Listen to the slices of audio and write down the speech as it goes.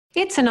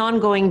It's an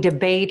ongoing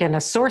debate and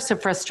a source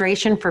of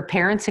frustration for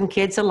parents and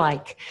kids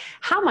alike.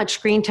 How much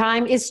screen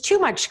time is too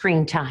much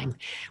screen time?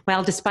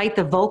 Well, despite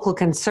the vocal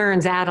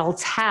concerns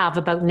adults have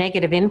about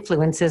negative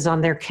influences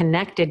on their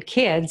connected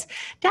kids,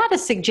 data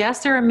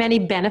suggests there are many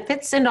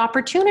benefits and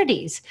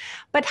opportunities.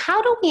 But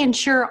how do we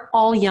ensure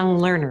all young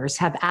learners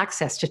have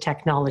access to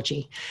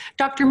technology?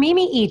 Dr.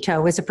 Mimi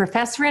Ito is a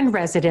professor in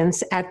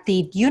residence at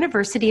the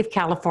University of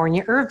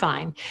California,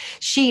 Irvine.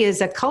 She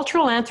is a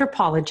cultural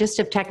anthropologist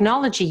of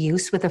technology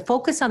use with a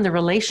focus on the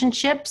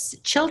relationships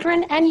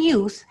children and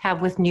youth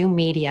have with new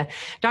media.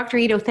 Dr.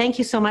 Ito, thank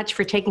you so much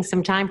for taking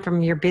some time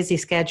from your busy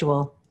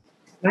schedule.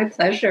 My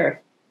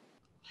pleasure.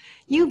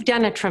 You've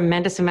done a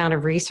tremendous amount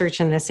of research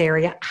in this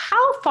area.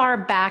 How far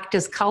back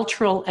does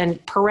cultural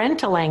and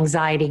parental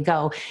anxiety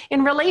go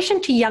in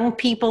relation to young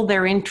people,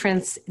 their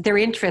interests,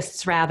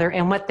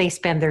 and what they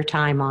spend their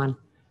time on?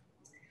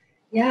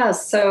 Yeah,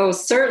 so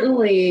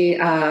certainly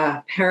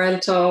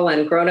parental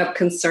and grown-up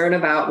concern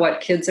about what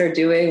kids are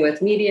doing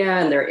with media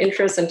and their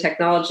interest in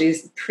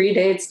technologies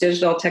predates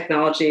digital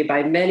technology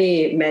by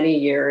many, many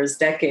years,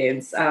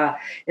 decades.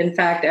 In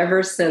fact,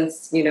 ever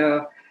since,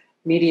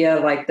 media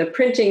like the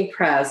printing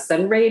press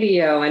and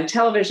radio and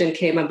television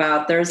came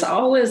about, there's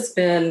always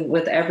been,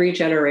 with every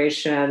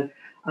generation,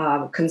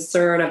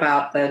 concern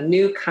about the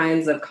new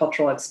kinds of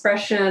cultural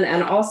expression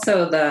and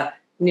also the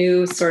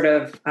new sort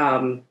of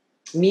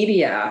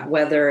media,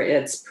 whether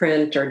it's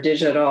print or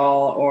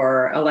digital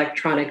or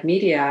electronic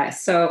media.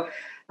 So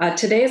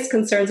today's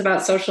concerns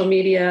about social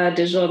media,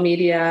 digital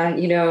media,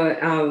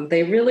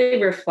 they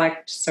really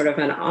reflect sort of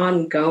an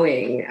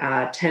ongoing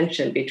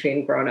tension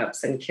between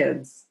grownups and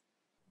kids.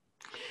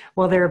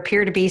 Well, there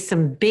appear to be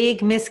some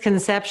big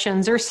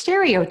misconceptions or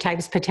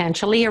stereotypes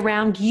potentially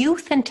around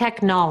youth and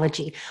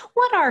technology.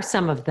 What are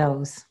some of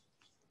those?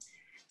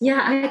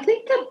 Yeah, I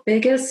think the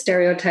biggest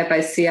stereotype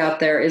I see out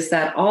there is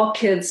that all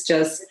kids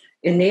just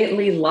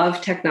innately love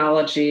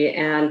technology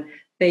and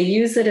they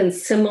use it in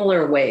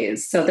similar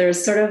ways. So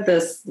there's sort of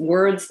this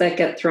words that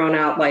get thrown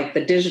out like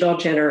the digital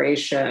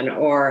generation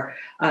or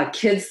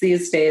kids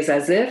these days,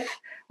 as if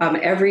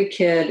every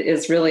kid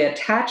is really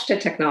attached to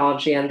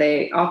technology, and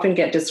they often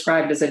get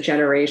described as a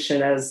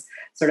generation as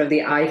sort of the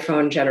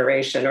iPhone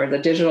generation or the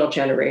digital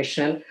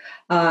generation.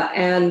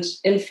 And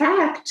in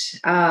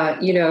fact,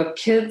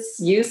 kids'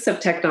 use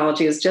of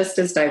technology is just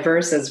as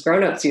diverse as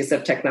grown-ups' use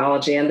of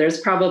technology. And there's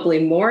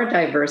probably more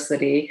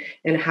diversity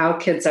in how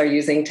kids are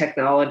using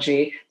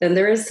technology than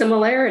there is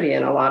similarity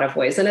in a lot of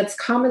ways. And it's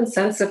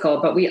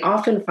commonsensical, but we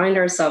often find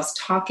ourselves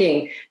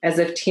talking as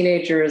if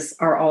teenagers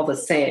are all the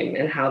same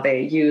in how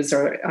they use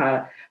or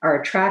are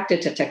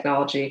attracted to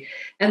technology.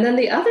 And then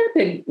the other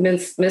big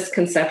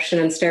misconception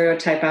and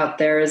stereotype out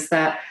there is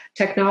that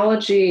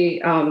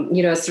technology,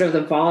 sort of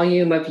the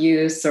volume of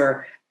use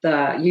or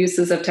the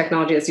uses of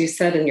technology, as you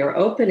said in your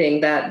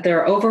opening, that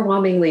they're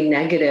overwhelmingly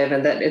negative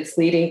and that it's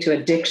leading to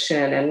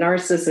addiction and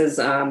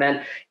narcissism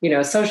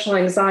and, social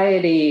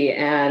anxiety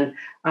and,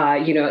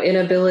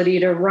 inability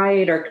to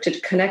write or to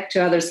connect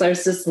to others.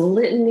 There's this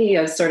litany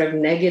of sort of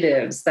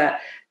negatives that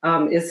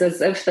is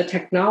as if the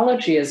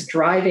technology is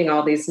driving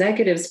all these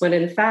negatives, when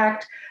in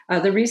fact,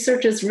 the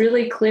research is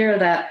really clear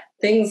that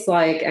things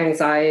like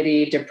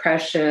anxiety,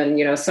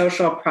 depression,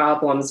 social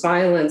problems,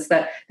 violence,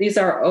 that these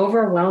are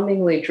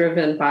overwhelmingly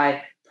driven by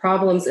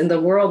problems in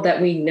the world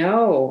that we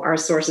know are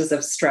sources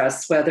of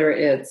stress, whether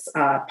it's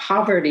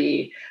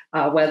poverty,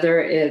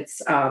 whether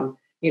it's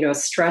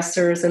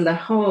stressors in the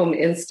home,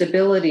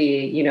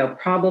 instability,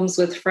 problems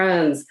with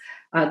friends.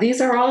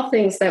 These are all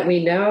things that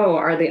we know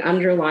are the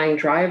underlying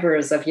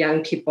drivers of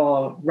young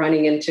people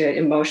running into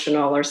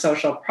emotional or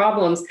social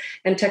problems.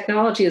 And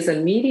technology is a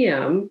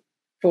medium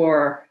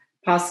for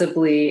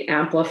possibly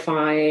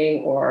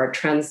amplifying or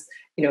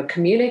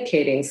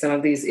communicating some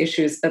of these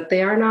issues, but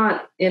they are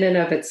not in and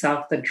of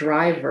itself the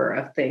driver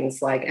of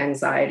things like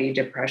anxiety,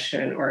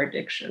 depression, or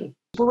addiction.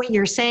 Well, what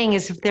you're saying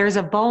is if there's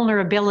a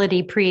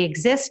vulnerability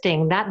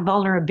pre-existing, that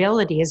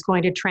vulnerability is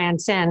going to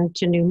transcend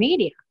to new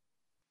media.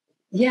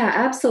 Yeah,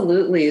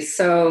 absolutely.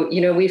 So,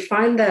 we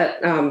find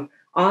that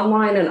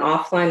online and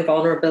offline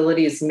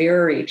vulnerabilities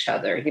mirror each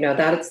other.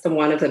 That's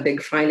one of the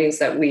big findings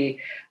that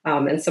we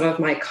and some of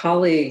my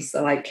colleagues,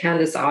 like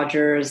Candace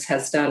Odgers,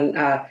 has done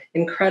an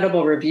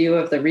incredible review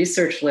of the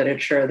research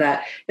literature,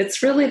 that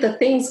it's really the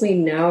things we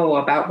know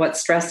about what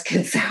stress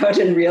kids out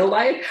in real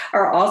life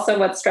are also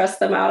what stress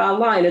them out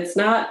online. It's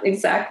not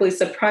exactly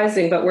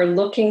surprising, but we're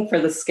looking for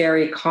the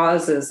scary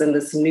causes in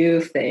this new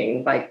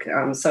thing like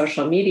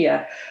social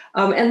media.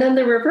 And then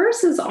the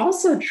reverse is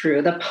also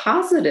true. The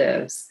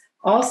positives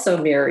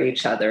also mirror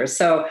each other.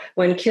 So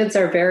when kids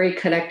are very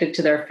connected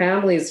to their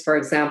families, for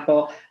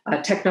example,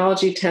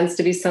 technology tends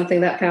to be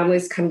something that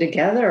families come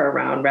together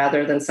around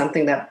rather than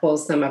something that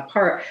pulls them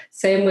apart.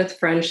 Same with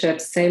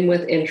friendships, same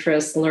with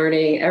interests,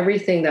 learning,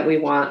 everything that we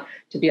want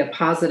to be a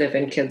positive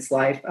in kids'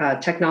 life.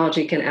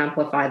 Technology can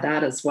amplify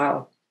that as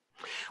well.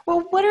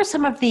 Well, what are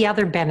some of the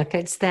other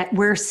benefits that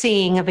we're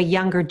seeing of a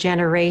younger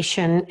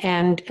generation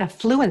and a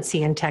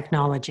fluency in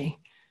technology?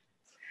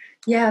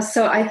 Yeah,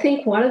 so I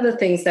think one of the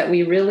things that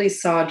we really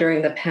saw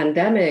during the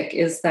pandemic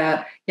is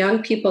that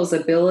young people's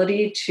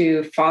ability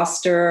to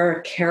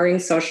foster caring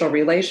social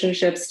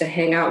relationships, to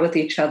hang out with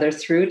each other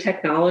through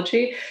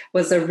technology,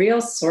 was a real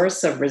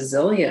source of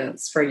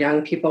resilience for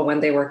young people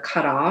when they were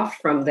cut off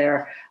from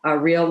their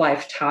real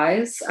life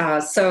ties.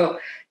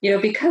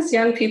 Because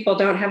young people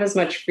don't have as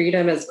much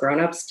freedom as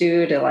grown-ups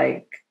do to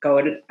like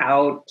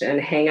out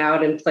and hang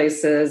out in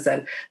places,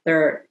 and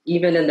they're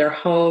even in their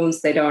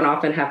homes, they don't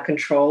often have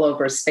control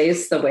over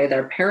space the way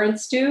their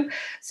parents do.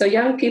 So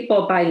young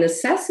people by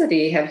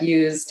necessity have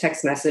used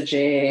text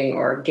messaging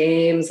or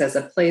games as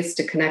a place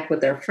to connect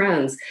with their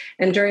friends.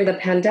 And during the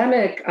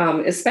pandemic,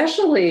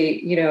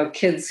 especially,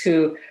 kids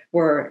who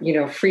were,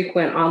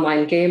 frequent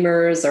online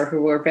gamers or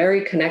who were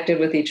very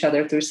connected with each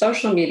other through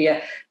social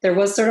media, there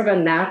was sort of a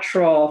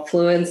natural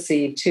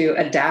fluency to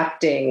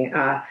adapting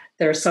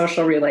their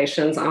social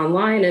relations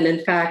online. And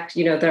in fact,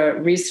 the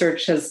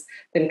research has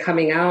been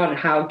coming out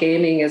how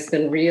gaming has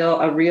been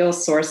a real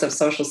source of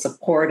social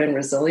support and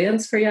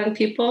resilience for young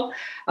people.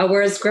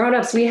 Whereas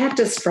grownups, we had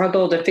to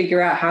struggle to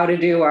figure out how to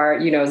do our,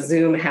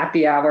 Zoom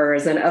happy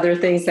hours and other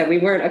things that we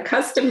weren't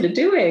accustomed to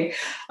doing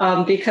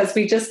because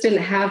we just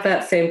didn't have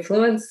that same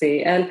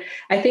fluency. And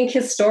I think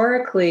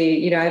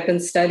historically, I've been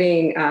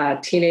studying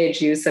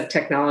teenage use of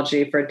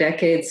technology for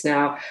decades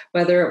now,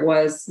 whether it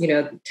was,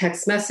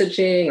 text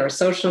messaging or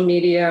social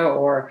media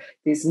or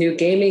these new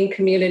gaming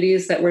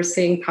communities that we're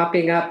seeing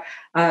popping up.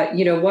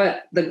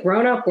 What the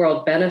grown-up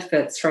world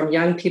benefits from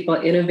young people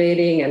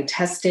innovating and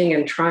testing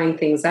and trying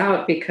things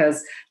out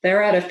because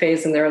they're at a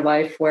phase in their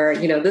life where,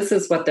 this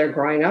is what they're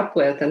growing up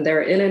with and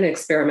they're in an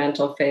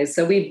experimental phase.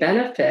 So we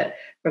benefit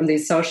from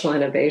these social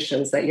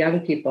innovations that young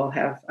people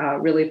have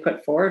really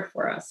put forward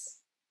for us.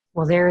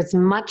 Well, there is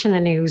much in the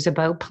news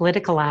about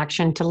political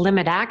action to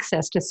limit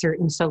access to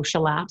certain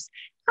social apps.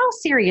 How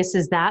serious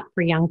is that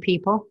for young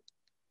people?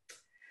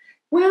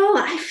 Well,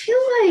 I feel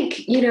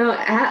like,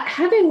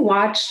 having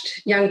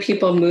watched young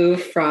people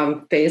move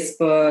from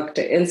Facebook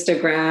to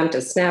Instagram to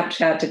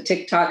Snapchat to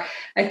TikTok,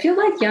 I feel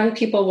like young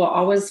people will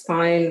always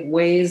find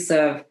ways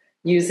of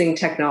using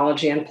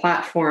technology and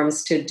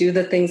platforms to do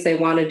the things they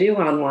want to do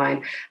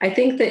online. I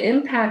think the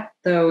impact,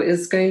 though,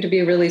 is going to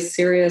be really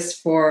serious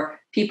for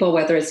people,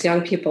 whether it's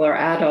young people or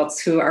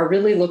adults, who are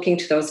really looking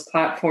to those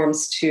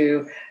platforms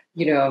to,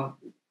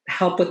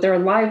 help with their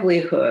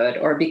livelihood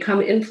or become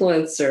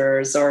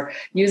influencers or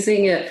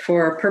using it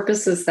for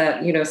purposes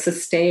that,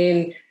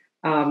 sustain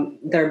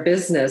their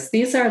business.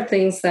 These are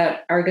things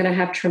that are going to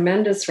have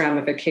tremendous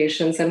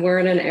ramifications. And we're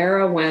in an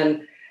era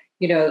when,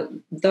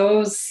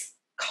 those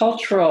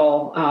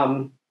cultural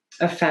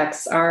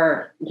effects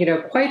are,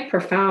 quite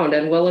profound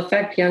and will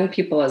affect young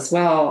people as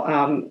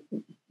well,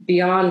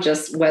 beyond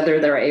just whether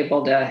they're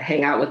able to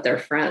hang out with their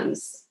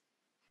friends.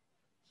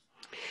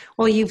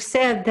 Well, you've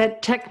said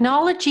that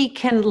technology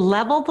can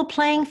level the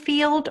playing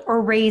field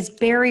or raise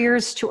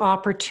barriers to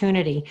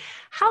opportunity.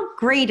 How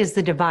great is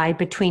the divide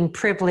between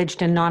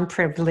privileged and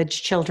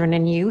non-privileged children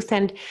and youth,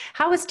 and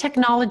how is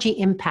technology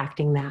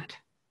impacting that?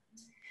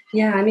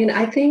 Yeah,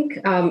 I think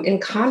in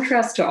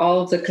contrast to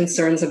all of the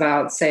concerns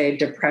about, say,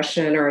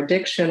 depression or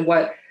addiction,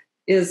 what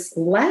is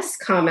less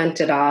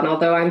commented on,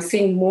 although I'm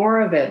seeing more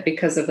of it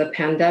because of the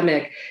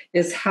pandemic,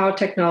 is how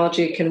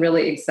technology can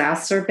really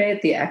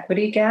exacerbate the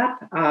equity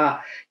gap.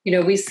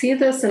 We see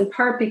this in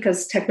part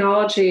because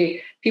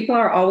technology, people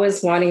are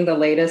always wanting the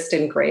latest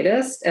and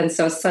greatest. And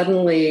so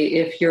suddenly,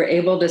 if you're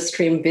able to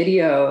stream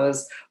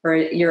videos or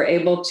you're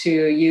able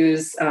to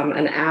use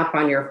an app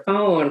on your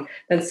phone,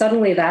 then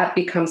suddenly that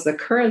becomes the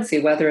currency,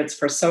 whether it's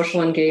for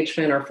social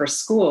engagement or for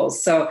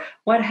schools. So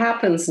what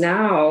happens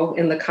now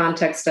in the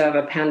context of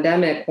a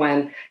pandemic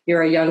when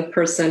you're a young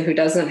person who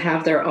doesn't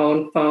have their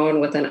own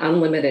phone with an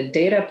unlimited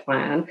data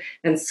plan,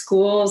 and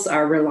schools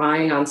are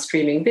relying on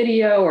streaming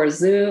video or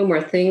Zoom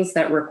or things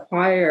that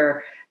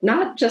require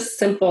not just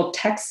simple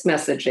text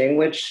messaging,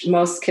 which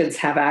most kids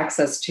have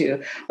access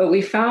to, but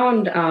we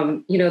found,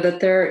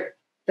 that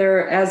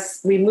there, as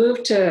we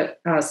move to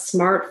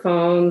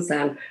smartphones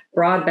and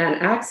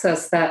broadband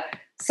access, that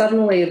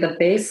suddenly the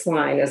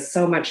baseline is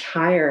so much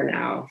higher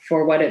now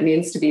for what it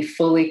means to be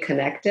fully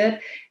connected.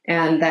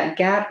 And that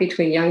gap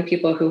between young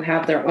people who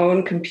have their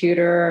own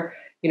computer,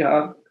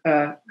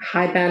 a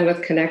high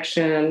bandwidth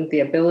connection,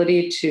 the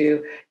ability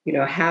to,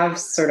 have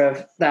sort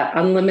of that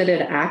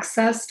unlimited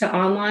access to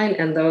online,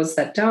 and those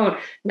that don't.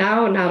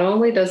 Now, not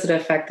only does it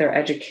affect their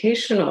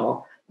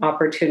educational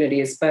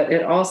opportunities, but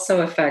it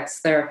also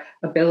affects their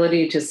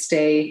ability to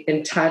stay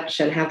in touch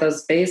and have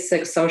those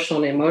basic social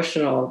and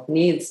emotional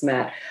needs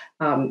met,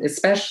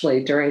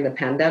 especially during the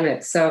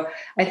pandemic. So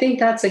I think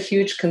that's a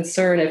huge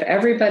concern. If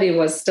everybody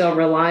was still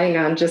relying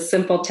on just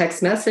simple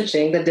text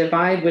messaging, the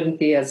divide wouldn't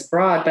be as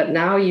broad. But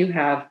now you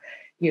have,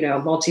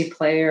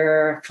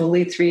 multiplayer,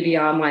 fully 3D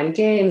online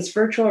games,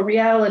 virtual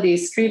reality,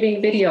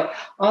 streaming video,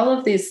 all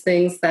of these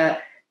things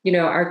that,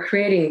 are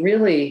creating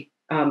really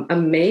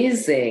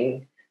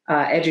amazing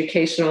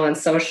educational and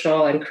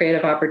social and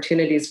creative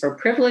opportunities for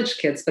privileged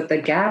kids, but the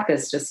gap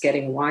is just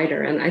getting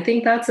wider. And I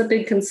think that's a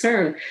big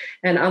concern.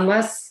 And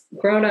unless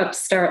grown-ups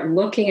start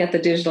looking at the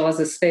digital as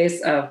a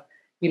space of,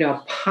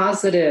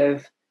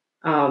 positive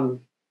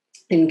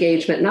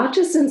engagement, not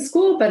just in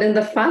school, but in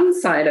the fun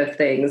side of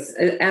things,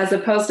 as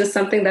opposed to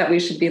something that we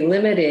should be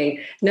limiting,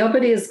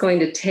 nobody is going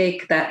to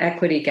take that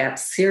equity gap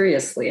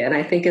seriously. And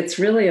I think it's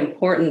really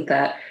important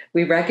that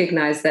we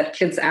recognize that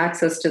kids'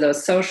 access to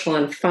those social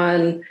and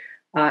fun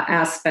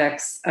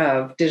aspects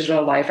of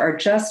digital life are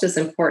just as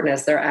important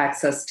as their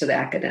access to the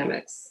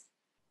academics.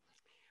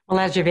 Well,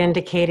 as you've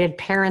indicated,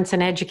 parents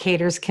and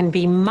educators can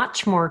be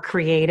much more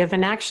creative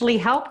and actually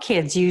help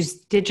kids use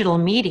digital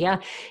media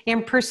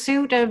in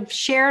pursuit of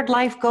shared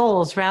life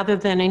goals rather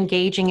than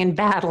engaging in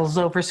battles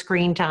over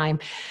screen time.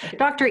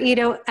 Dr.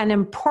 Ito, an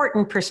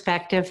important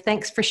perspective.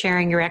 Thanks for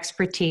sharing your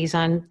expertise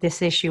on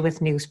this issue with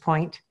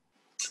NewsPoint.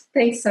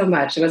 Thanks so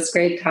much. It was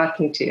great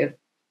talking to you.